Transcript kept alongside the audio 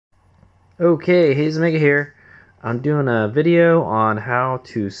Okay, HadesOmega here. I'm doing a video on how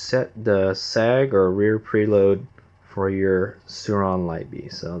to set the sag or rear preload for your Sur Ron Light Bee.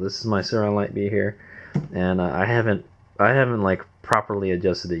 So this is my Sur Ron Light Bee here, and I haven't like properly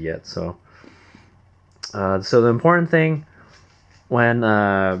adjusted it yet. So the important thing when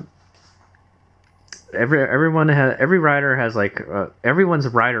every rider has like everyone's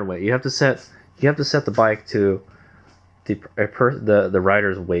rider weight. You have to set the bike to the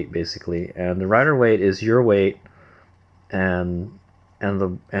rider's weight basically, and the rider weight is your weight and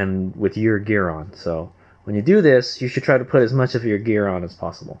with your gear on. So when you do this, you should try to put as much of your gear on as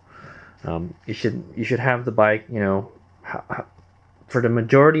possible. You should have the bike, you know, for the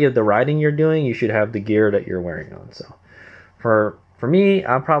majority of the riding you're doing, you should have the gear that you're wearing on. So for me,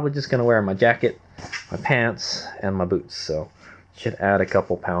 I'm probably just gonna wear my jacket, my pants, and my boots. So should add a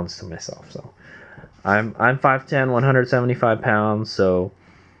couple pounds to myself. So I'm 5'10", 175 pounds, so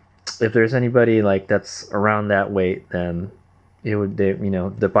if there's anybody like that's around that weight, then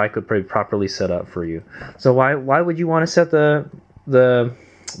the bike would probably properly set up for you. So why would you want to set the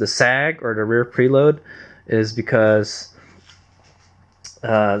sag or the rear preload? Is because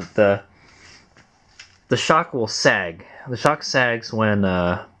the shock will sag. The shock sags when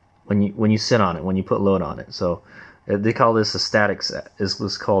you sit on it, when you put load on it. So they call this a static sag. This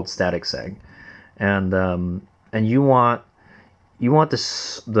was called static sag. And you want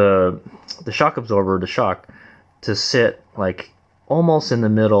the shock absorber, the shock, to sit like almost in the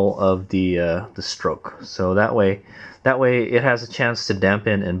middle of the stroke. So that way it has a chance to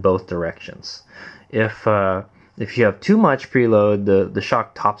dampen in both directions. If you have too much preload, the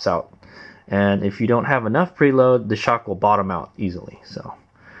shock tops out, and if you don't have enough preload, the shock will bottom out easily. So,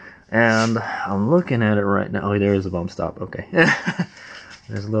 and I'm looking at it right now. Oh, there is a bump stop. Okay.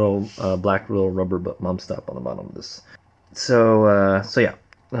 There's a little black rubber bump stop on the bottom of this. So yeah,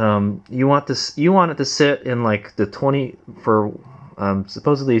 you want it to sit in like the 20 for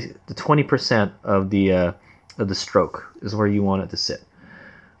supposedly the 20% of the stroke is where you want it to sit.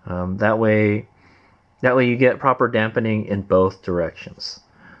 That way you get proper dampening in both directions.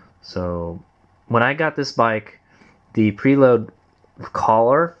 So when I got this bike, the preload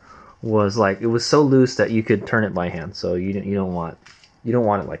collar was like, it was so loose that you could turn it by hand. So you don't want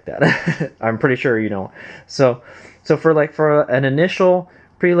it like that. I'm pretty sure you don't. So for an initial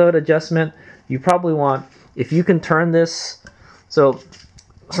preload adjustment, you probably want, if you can turn this. So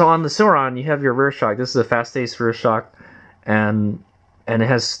on the Sur Ron, you have your rear shock. This is a fast-ace rear shock, and it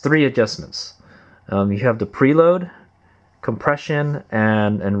has 3 adjustments. You have the preload, compression,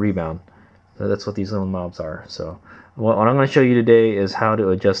 and rebound. So that's what these little knobs are. So what I'm going to show you today is how to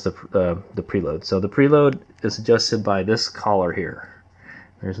adjust the preload. So the preload is adjusted by this collar here.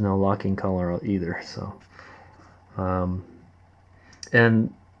 There's no locking collar either. So, and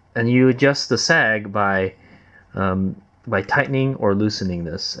you adjust the sag by tightening or loosening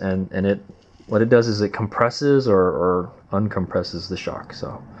this, and what it does is it compresses or uncompresses the shock.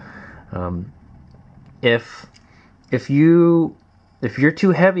 So, if you're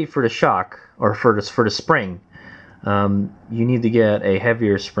too heavy for the shock or for the spring, you need to get a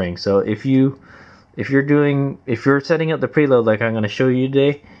heavier spring. So if you're setting up the preload like I'm going to show you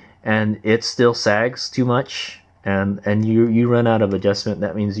today, and it still sags too much, and you run out of adjustment,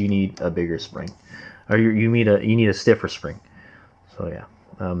 that means you need a bigger spring, or you need a stiffer spring. So yeah,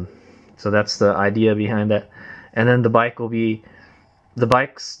 so that's the idea behind that. And then the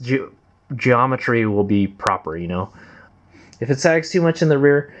bike's geometry will be proper. You know, if it sags too much in the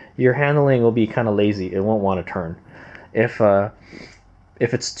rear, your handling will be kind of lazy. It won't want to turn. If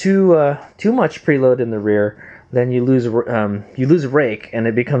it's too much preload in the rear, then you lose rake, and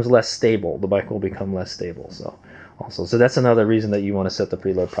it becomes less stable. The bike will become less stable. So that's another reason that you want to set the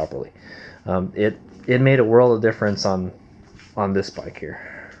preload properly. It made a world of difference on this bike here,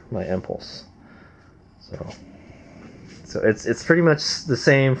 my Impulse. So it's pretty much the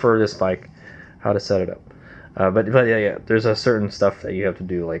same for this bike, how to set it up. But yeah, there's a certain stuff that you have to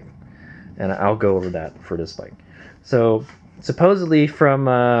do, like, and I'll go over that for this bike. So supposedly from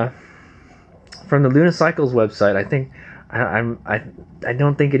the Unicycles website, I think I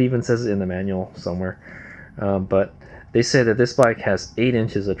don't think it even says it in the manual somewhere, but they say that this bike has 8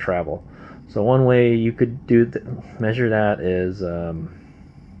 inches of travel. So one way you could measure that is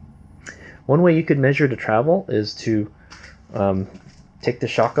one way you could measure the travel is to take the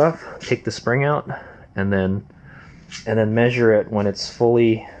shock off, take the spring out, and then measure it when it's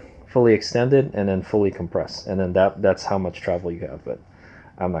fully extended and then fully compressed, and then that's how much travel you have. But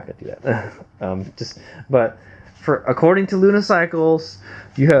I'm not gonna do that. But according to Unicycles,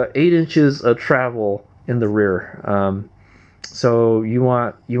 you have 8 inches of travel in the rear. So you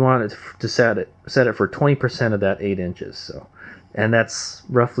want it to set it for 20% of that 8 inches. So, and that's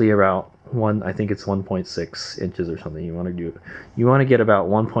roughly about I think it's 1.6 inches or something. You want to get about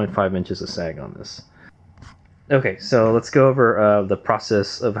 1.5 inches of sag on this. Okay, so let's go over the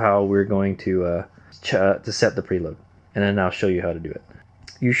process of how we're going to set the preload, and then I'll show you how to do it.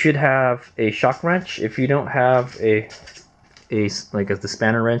 You should have a shock wrench. If you don't have the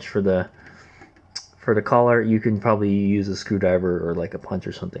spanner wrench for the collar, you can probably use a screwdriver or like a punch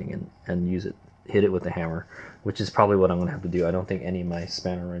or something and hit it with a hammer, which is probably what I'm going to have to do. I don't think any of my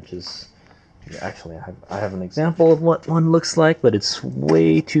spanner wrenches. Actually, I have an example of what one looks like, but it's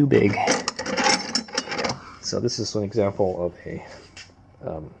way too big. So this is an example of a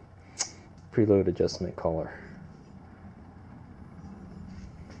preload adjustment collar,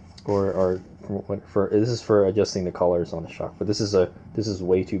 this is for adjusting the collars on the shock. But this is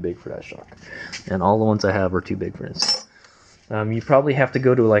way too big for that shock, and all the ones I have are too big for this. You probably have to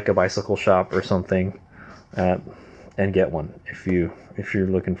go to like a bicycle shop or something and get one if you're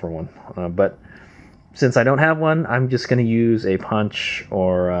looking for one. But since I don't have one, I'm just going to use a punch,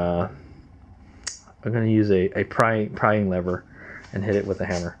 or I'm going to use a prying lever and hit it with a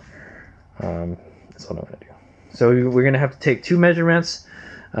hammer. That's what I'm going to do. So we're going to have to take 2 measurements.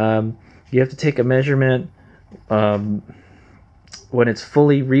 You have to take a measurement when it's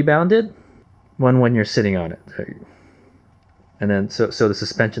fully rebounded, one when you're sitting on it, and then so the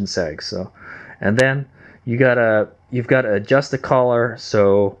suspension sags. So, and then you've got to adjust the collar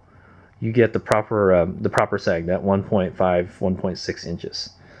so you get the proper sag, that 1.6 inches.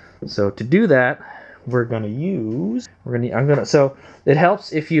 So to do that, so it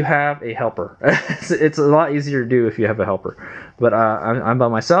helps if you have a helper. It's a lot easier to do if you have a helper, but I'm by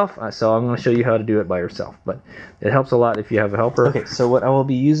myself, so I'm going to show you how to do it by yourself, but it helps a lot if you have a helper. Okay, so what I will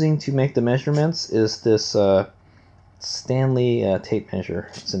be using to make the measurements is this Stanley tape measure.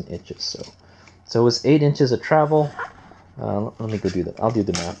 It's in inches, so it's 8 inches of travel. Let me go do that. I'll do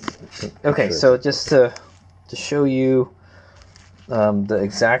the math. Okay, so just to show you the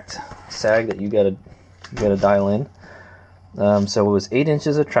exact sag that you gotta dial in. So it was 8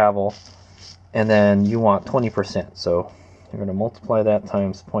 inches of travel, and then you want 20%. So you're going to multiply that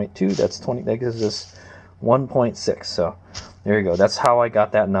times 0.2. That's 20. That gives us 1.6. So there you go. That's how I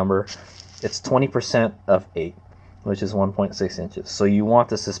got that number. It's 20% of 8, which is 1.6 inches. So you want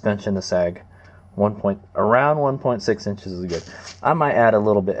the suspension to sag around 1.6 inches is good. I might add a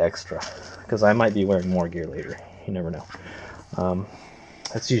little bit extra because I might be wearing more gear later. You never know.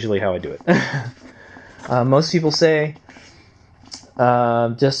 That's usually how I do it. Most people say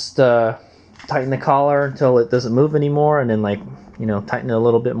just tighten the collar until it doesn't move anymore, and then tighten it a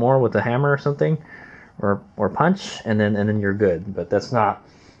little bit more with a hammer or something, or punch, and then you're good. But that's not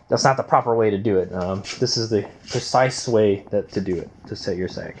the proper way to do it. This is the precise way to do it, to set your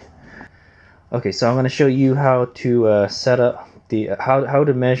sag. Okay, so I'm going to show you how to set up how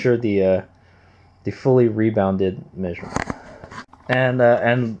to measure the fully rebounded measurement.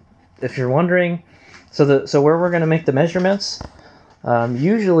 And if you're wondering, so where we're going to make the measurements,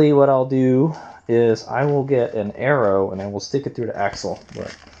 usually what I'll do is I will get an arrow and I will stick it through the axle,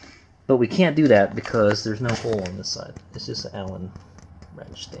 but we can't do that because there's no hole on this side. It's just an Allen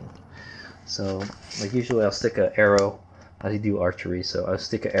wrench thing. So usually I'll stick an arrow. I do archery, so I'll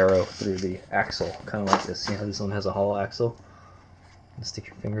stick an arrow through the axle, kind of like this. See how this one has a hollow axle? You stick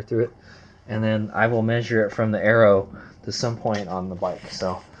your finger through it, and then I will measure it from the arrow to some point on the bike.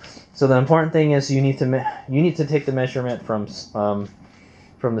 So the important thing is you need to take the measurement from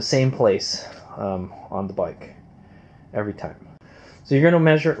the same place on the bike every time. So you're going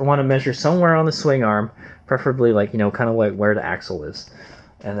to want to measure somewhere on the swing arm, preferably kind of like where the axle is,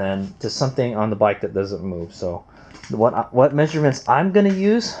 and then to something on the bike that doesn't move. So what measurements I'm going to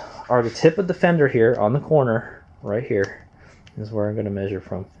use are the tip of the fender here on the corner right here is where I'm going to measure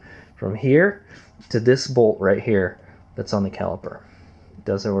from here to this bolt right here that's on the caliper.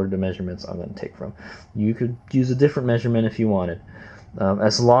 Those are the measurements I'm going to take from. You could use a different measurement if you wanted,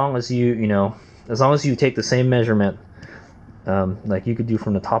 as long as you take the same measurement, like you could do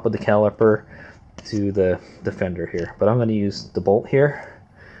from the top of the caliper to the fender here. But I'm going to use the bolt here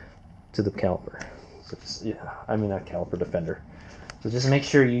to the caliper. So not caliper, the fender. So just make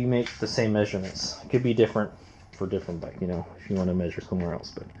sure you make the same measurements. It could be different for different bike, if you want to measure somewhere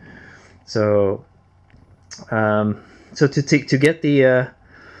else. But so to get the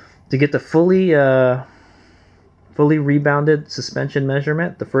fully rebounded suspension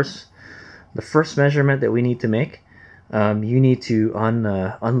measurement, the first measurement that we need to make, you need to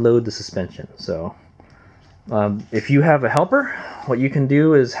unload the suspension. So if you have a helper, what you can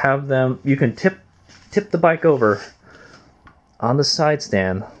do is you can tip the bike over on the side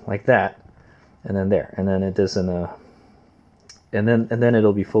stand like that, and then there, and then it doesn't and then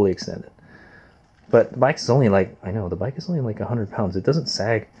it'll be fully extended. But the bike is only like, I know, the bike is only like 100 pounds. It doesn't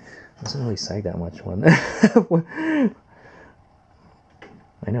sag. It doesn't really sag that much when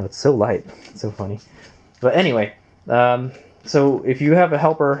I know, it's so light. It's so funny. But anyway, so if you have a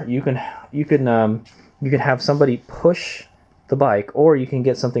helper, you can have somebody push the bike, or you can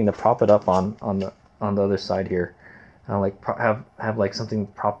get something to prop it up on the other side here. Like have like something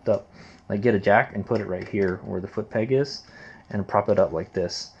propped up, like get a jack and put it right here where the foot peg is, and prop it up like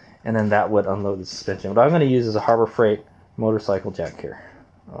this, and then that would unload the suspension. What I'm going to use is a Harbor Freight motorcycle jack here,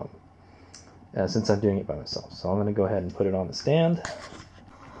 since I'm doing it by myself. So I'm going to go ahead and put it on the stand.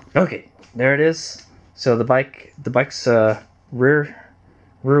 Okay, there it is. So the bike's rear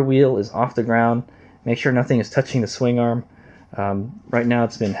wheel is off the ground. Make sure nothing is touching the swing arm. Right now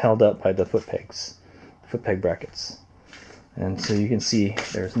it's been held up by the foot peg brackets, and so you can see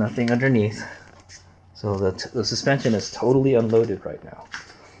there's nothing underneath. So the suspension is totally unloaded right now.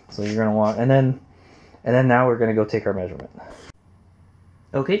 So you're gonna want, and then now we're gonna go take our measurement.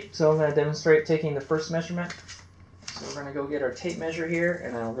 Okay, so I'm gonna demonstrate taking the first measurement. So we're gonna go get our tape measure here,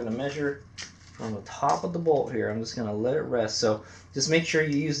 and then we're gonna measure from the top of the bolt here. I'm just gonna let it rest. So just make sure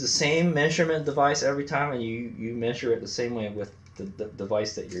you use the same measurement device every time, and you measure it the same way with the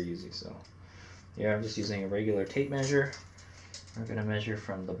device that you're using. So here I'm just using a regular tape measure. We're gonna measure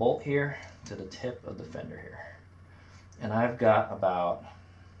from the bolt here to the tip of the fender here. And I've got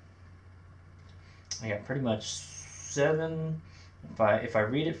pretty much 7, if I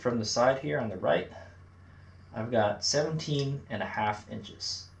read it from the side here on the right, I've got 17.5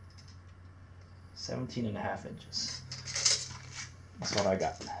 inches. 17.5 inches. That's what I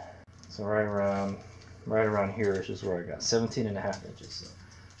got. So right around here is just where I got 17.5 inches.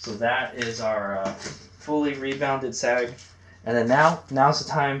 So that is our fully rebounded sag. And then now's the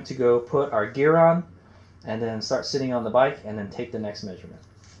time to go put our gear on, and then start sitting on the bike, and then take the next measurement.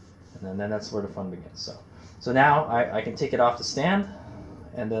 And then that's where the fun begins. So now I can take it off the stand,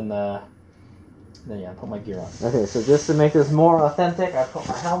 and then yeah, put my gear on. Okay, so just to make this more authentic, I put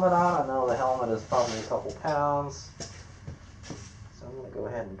my helmet on. I know the helmet is probably a couple pounds. So I'm going to go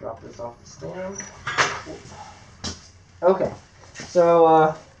ahead and drop this off the stand. Okay,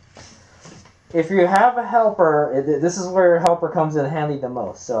 so if you have a helper, this is where your helper comes in handy the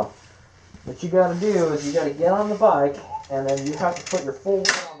most. So what you got to do is you got to get on the bike, and then you have to put your full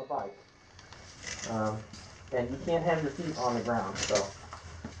weight on the bike. And you can't have your feet on the ground. So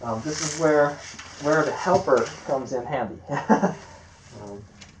this is where the helper comes in handy.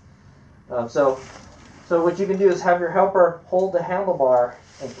 So what you can do is have your helper hold the handlebar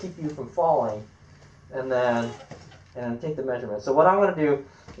and keep you from falling, and then take the measurement. So what I'm going to do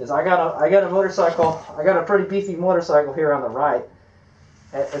is I got a motorcycle. I got a pretty beefy motorcycle here on the right.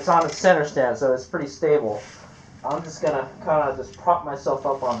 It's on its center stand, so it's pretty stable. I'm just going to kind of just prop myself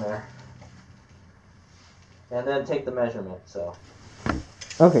up on there, and then take the measurement. So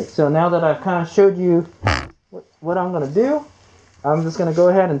okay, so now that I've kind of showed you what I'm going to do, I'm just going to go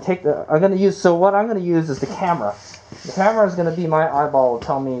ahead and take what I'm going to use is the camera. The camera is going to be my eyeball to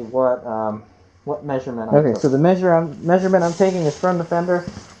tell me what measurement I'm taking. Okay, so the measurement I'm taking is from the fender,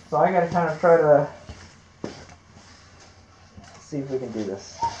 so I got to kind of try to see if we can do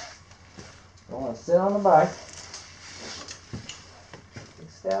this. I want to sit on the bike,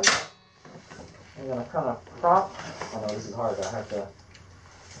 stand up. I'm going to kind of prop. Oh no, this is hard. I have to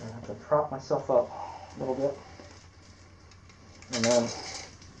prop myself up a little bit, and then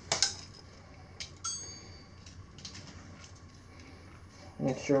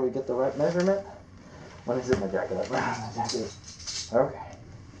make sure we get the right measurement. Let me zip my jacket up. Okay.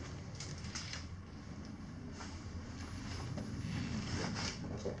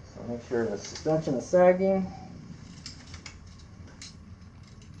 Okay, so make sure the suspension is sagging.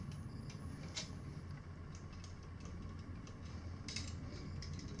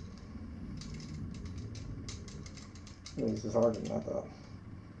 This is harder than I thought.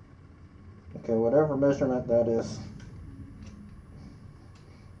 Okay, whatever measurement that is.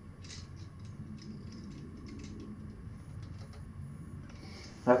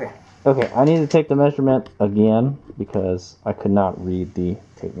 Okay, I need to take the measurement again because I could not read the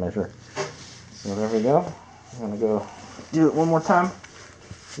tape measure. So there we go. I'm going to go do it one more time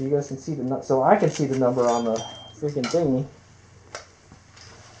so you guys can see so I can see the number on the freaking thingy.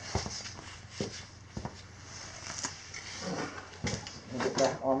 Get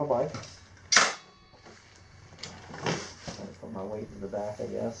back on the bike. Put my weight to the back, I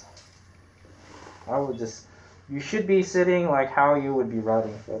guess. You should be sitting like how you would be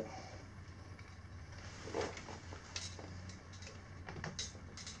riding foot.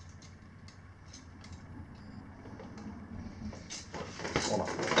 Hold on.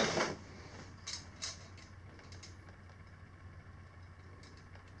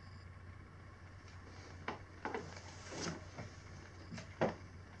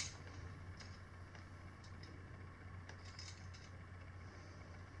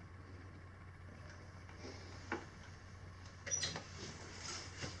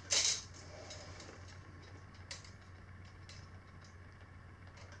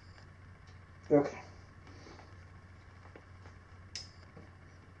 Okay.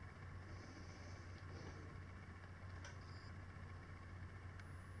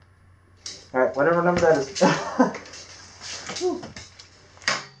 Alright, whatever number that is. You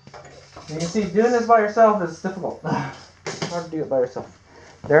can see, doing this by yourself is difficult. It's hard to do it by yourself.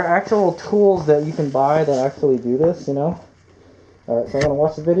 There are actual tools that you can buy that actually do this, you know? Alright, so I'm going to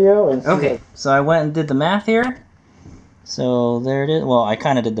watch the video and see. Okay, so I went and did the math here. So there it is. Well, I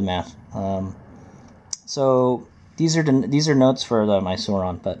kind of did the math. So these are notes for my Sur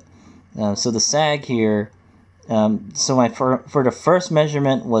Ron, but so the sag here. So my for the first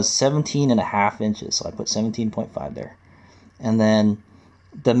measurement was 17.5 inches. So I put 17.5 there, and then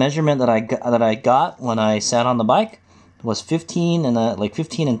the measurement that I got when I sat on the bike was 15 and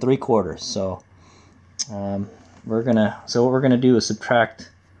 15 3/4. So what we're gonna do is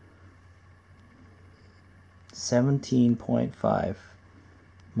subtract 17.5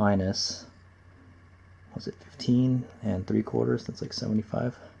 minus, was it 15 3/4? That's like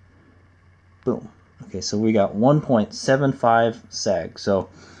 75. Boom. Okay, so we got 1.75 sag. So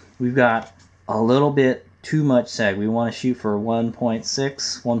we've got a little bit too much sag. We want to shoot for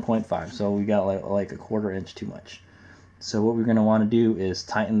 1.6, 1.5. So we got like a 1/4 inch too much. So what we're going to want to do is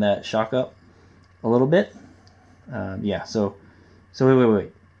tighten that shock up a little bit. Yeah, so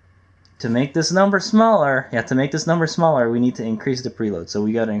wait. To make this number smaller, we need to increase the preload. So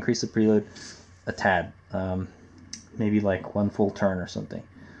we got to increase the preload a tad, maybe like 1 full turn or something.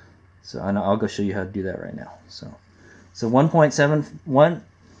 So I'll go show you how to do that right now. So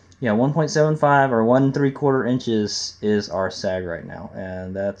 1.75 or 1 3/4 inches is our sag right now,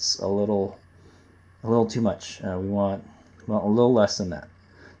 and that's a little too much. We want a little less than that.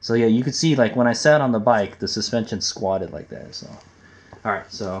 So yeah, you could see like when I sat on the bike, the suspension squatted like that. So all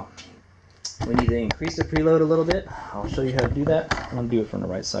right, so we need to increase the preload a little bit. I'll show you how to do that. I'm gonna do it from the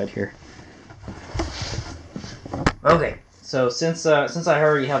right side here. Okay. So since I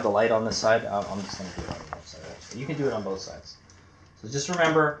already have the light on this side, I'm just going to do it on the left side. Actually. You can do it on both sides. So just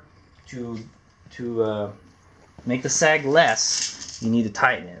remember to make the sag less, you need to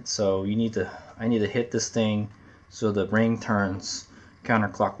tighten it. So I need to hit this thing so the ring turns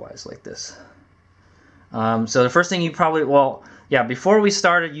counterclockwise like this. So the first thing you probably, before we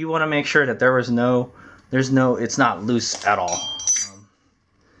started, you want to make sure that it's not loose at all.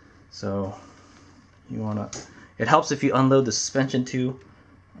 So you want to. It helps if you unload the suspension too,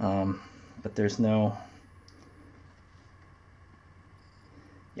 but there's no.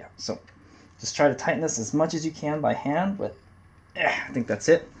 Yeah, so just try to tighten this as much as you can by hand, but I think that's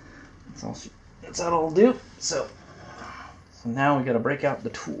it. That's all it'll do. So now we got to break out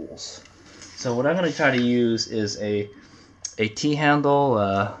the tools. So what I'm going to try to use is a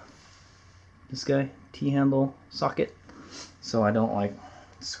T-handle, this guy, T-handle socket, so I don't like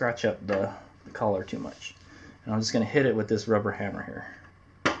scratch up the collar too much. And I'm just going to hit it with this rubber hammer here.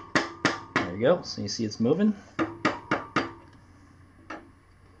 There you go. So you see it's moving.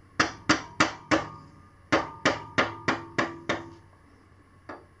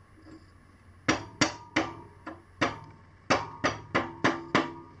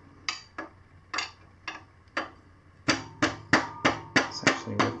 It's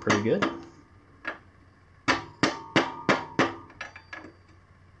actually worked pretty good.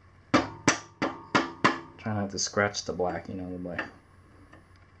 Try not to scratch the black, the black.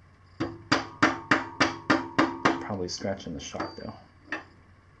 Probably scratching the shock though.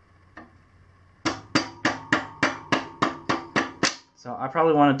 So I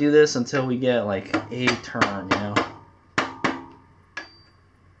probably want to do this until we get like a turn,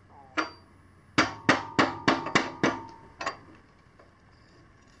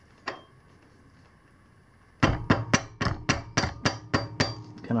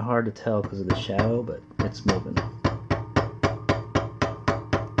 Kind of hard to tell because of the shadow, but it's moving.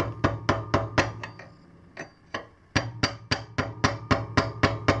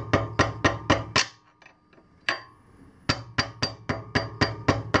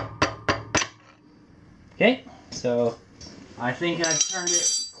 Okay, so I think I've turned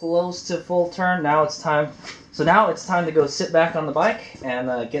it close to full turn. Now it's time. So now it's time to go sit back on the bike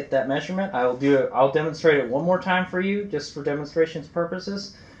and get that measurement. I'll demonstrate it one more time for you, just for demonstrations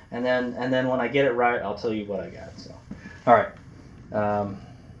purposes, and then when I get it right, I'll tell you what I got. So, all right.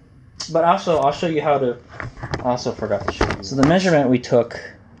 But also, I'll show you how to. I also forgot to show you. So the measurement we took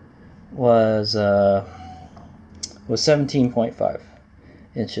was 17.5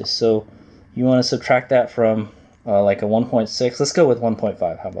 inches. So you want to subtract that from like a 1.6. Let's go with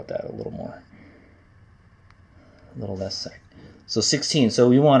 1.5. How about that? A little more. A little less sag. So 16. So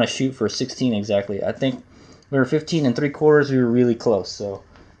we want to shoot for 16 exactly. I think we were 15 3/4. We were really close. So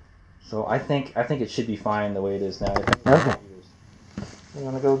I think it should be fine the way it is now. Okay. I'm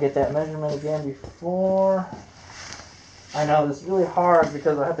gonna go get that measurement again before. I know this is really hard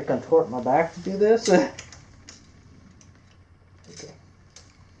because I have to contort my back to do this. Okay.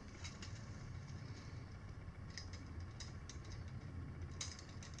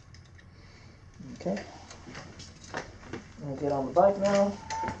 Okay. I'm gonna get on the bike now.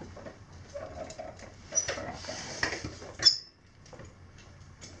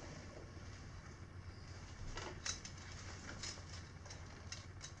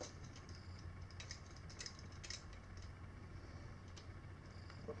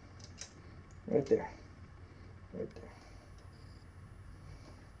 Right there. Right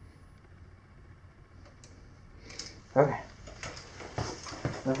there. Okay.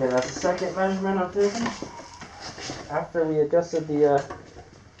 Okay, that's the second measurement I'm taking. After we adjusted the,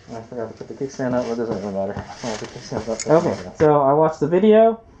 I forgot to put the kickstand up, but it doesn't really matter. Okay, so I watched the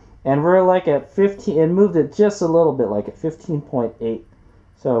video, and we're like at 15, and moved it just a little bit, like at 15.8.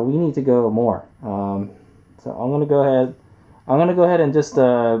 So we need to go more. So I'm gonna go ahead and just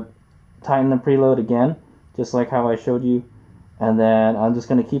tighten the preload again, just like how I showed you, and then I'm just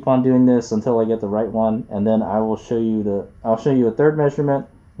going to keep on doing this until I get the right one, and then I'll show you a third measurement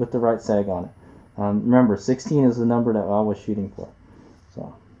with the right sag on it. Remember, 16 is the number that I was shooting for.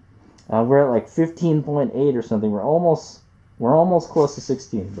 So we're at like 15.8 or something. We're almost close to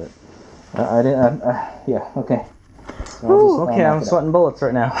 16, but yeah, okay. So okay, I'm sweating bullets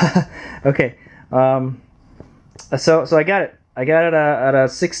right now. Okay, so I got it. I got it at a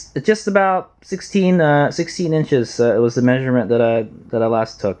just about 16 inches. It was the measurement that I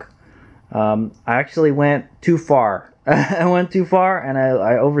last took. I actually went too far. I went too far, and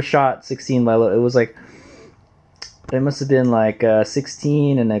I overshot 16 by a little. It was like, it must have been like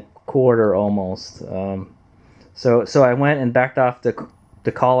 16 1/4 almost. So I went and backed off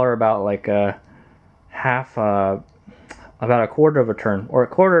the collar about like half, about a 1/4 of a turn, or a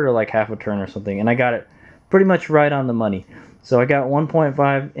 1/4 to like half a turn or something, and I got it pretty much right on the money. So I got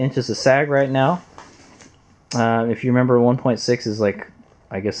 1.5 inches of sag right now. If you remember, 1.6 is like,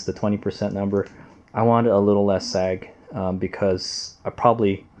 I guess, the 20% number. I wanted a little less sag because I'm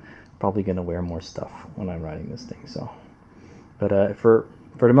probably gonna wear more stuff when I'm riding this thing. So, but for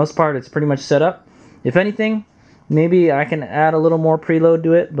the most part, it's pretty much set up. If anything, maybe I can add a little more preload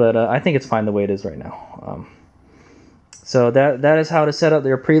to it, but I think it's fine the way it is right now. So that is how to set up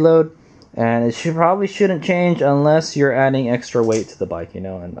their preload. And it probably shouldn't change unless you're adding extra weight to the bike, you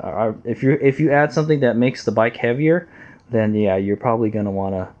know. And if you add something that makes the bike heavier, then yeah, you're probably gonna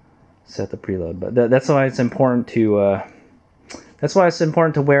want to set the preload. But that's why it's important to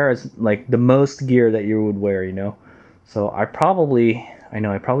wear as like the most gear that you would wear, you know. So I probably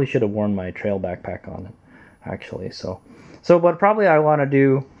should have worn my trail backpack on it, actually. So what probably I want to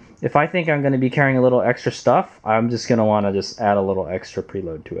do, if I think I'm going to be carrying a little extra stuff, I'm just gonna want to just add a little extra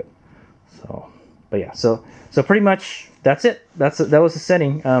preload to it. So, but yeah, so pretty much that's it. That was the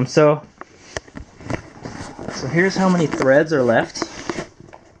setting. So here's how many threads are left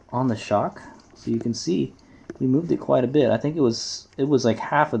on the shock. So you can see we moved it quite a bit. I think it was like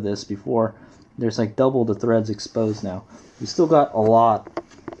half of this before. There's like double the threads exposed now. We still got a lot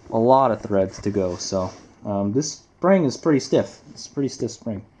of threads to go. So this spring is pretty stiff. It's a pretty stiff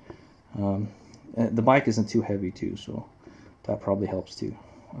spring. The bike isn't too heavy too, so that probably helps too.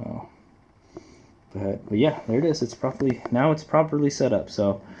 But yeah, there it is. It's properly set up.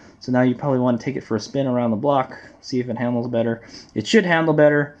 So now you probably want to take it for a spin around the block, see if it handles better. It should handle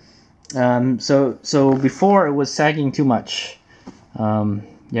better. So before it was sagging too much.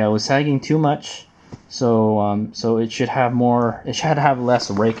 Yeah, it was sagging too much. So it should have more. It should have less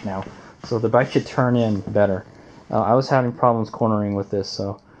rake now. So the bike should turn in better. I was having problems cornering with this,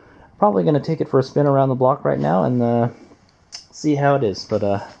 so I'm probably gonna take it for a spin around the block right now and see how it is.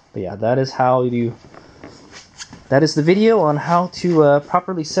 But yeah, that is the video on how to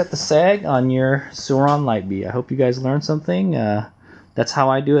properly set the sag on your Sur Ron Light Bee. I hope you guys learned something. That's how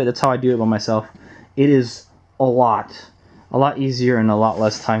I do it. That's how I do it by myself. It is a lot easier and a lot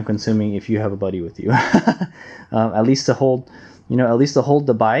less time consuming if you have a buddy with you. At least to hold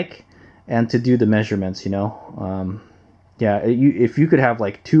the bike and to do the measurements, you know. yeah, if you could have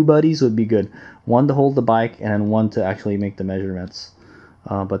like 2 buddies would be good. One to hold the bike and then one to actually make the measurements.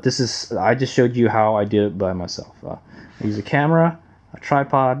 But this is, I just showed you how I did it by myself. I use a camera, a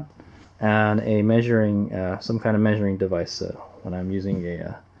tripod, and a measuring, some kind of measuring device when I'm using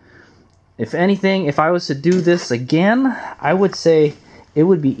a, if anything, if I was to do this again, I would say it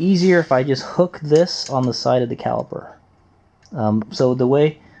would be easier if I just hook this on the side of the caliper. So the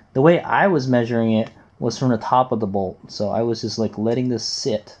way I was measuring it was from the top of the bolt. So I was just like letting this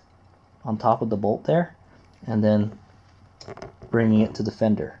sit on top of the bolt there, and then bringing it to the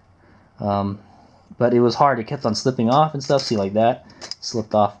fender. But it was hard. It kept on slipping off and stuff. See, like that,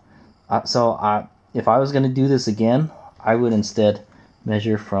 slipped off. If I was going to do this again, I would instead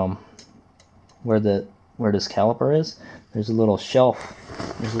measure from where this caliper is. There's a little shelf.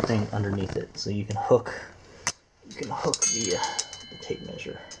 There's a thing underneath it, so you can hook the tape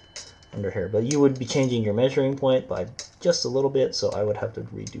measure under here. But you would be changing your measuring point by just a little bit, so I would have to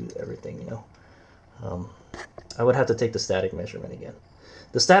redo everything, you know. I would have to take the static measurement again.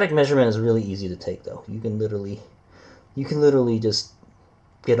 The static measurement is really easy to take, though. You can literally just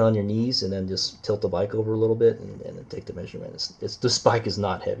get on your knees and then just tilt the bike over a little bit and then take the measurement. This bike is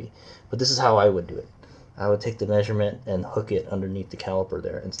not heavy, but this is how I would do it. I would take the measurement and hook it underneath the caliper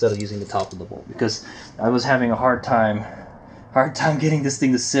there instead of using the top of the bolt, because I was having a hard time getting this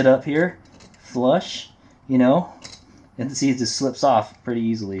thing to sit up here flush, you know, and see, it just slips off pretty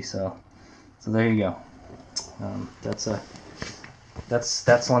easily. So there you go. That's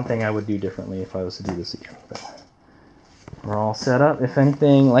one thing I would do differently if I was to do this again. But we're all set up. If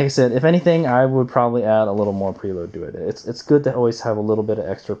anything, like I said, if anything, I would probably add a little more preload to it. It's good to always have a little bit of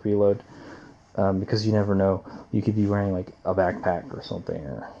extra preload, because you never know. You could be wearing like a backpack or something,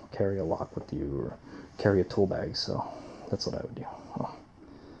 or carry a lock with you, or carry a tool bag. So that's what I would do.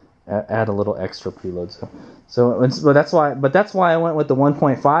 Add a little extra preload. But that's why I went with the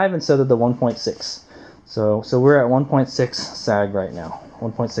 1.5 instead of the 1.6. So we're at 1.6 sag right now,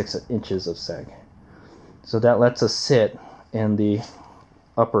 1.6 inches of sag. So that lets us sit in the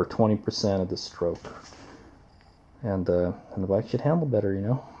upper 20% of the stroke, and the bike should handle better, you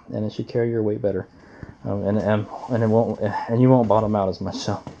know, and it should carry your weight better, and you won't bottom out as much.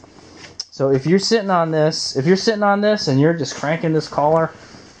 So if you're sitting on this, and you're just cranking this collar,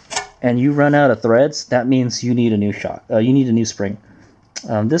 and you run out of threads, that means you need a new shock. You need a new spring.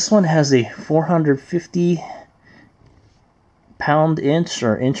 This one has a 450 pound-inch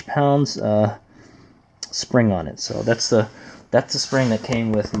or inch-pounds spring on it. So that's the spring that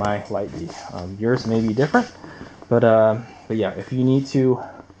came with my Light Bee. Yours may be different, but yeah, if you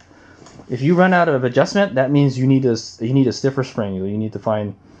run out of adjustment, that means you need a stiffer spring. You need to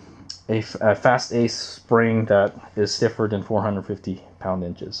find a fast ace spring that is stiffer than 450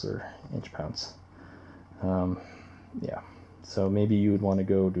 pound-inches or inch-pounds. Yeah. So maybe you would want to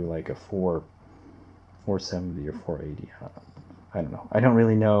go do like a 470 or 480. I don't know. I don't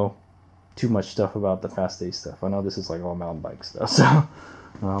really know too much stuff about the fast ace stuff. I know this is like all mountain bike stuff. So,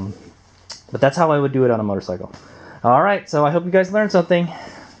 but that's how I would do it on a motorcycle. All right. So I hope you guys learned something.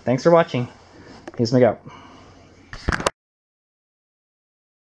 Thanks for watching. HadesOmega out.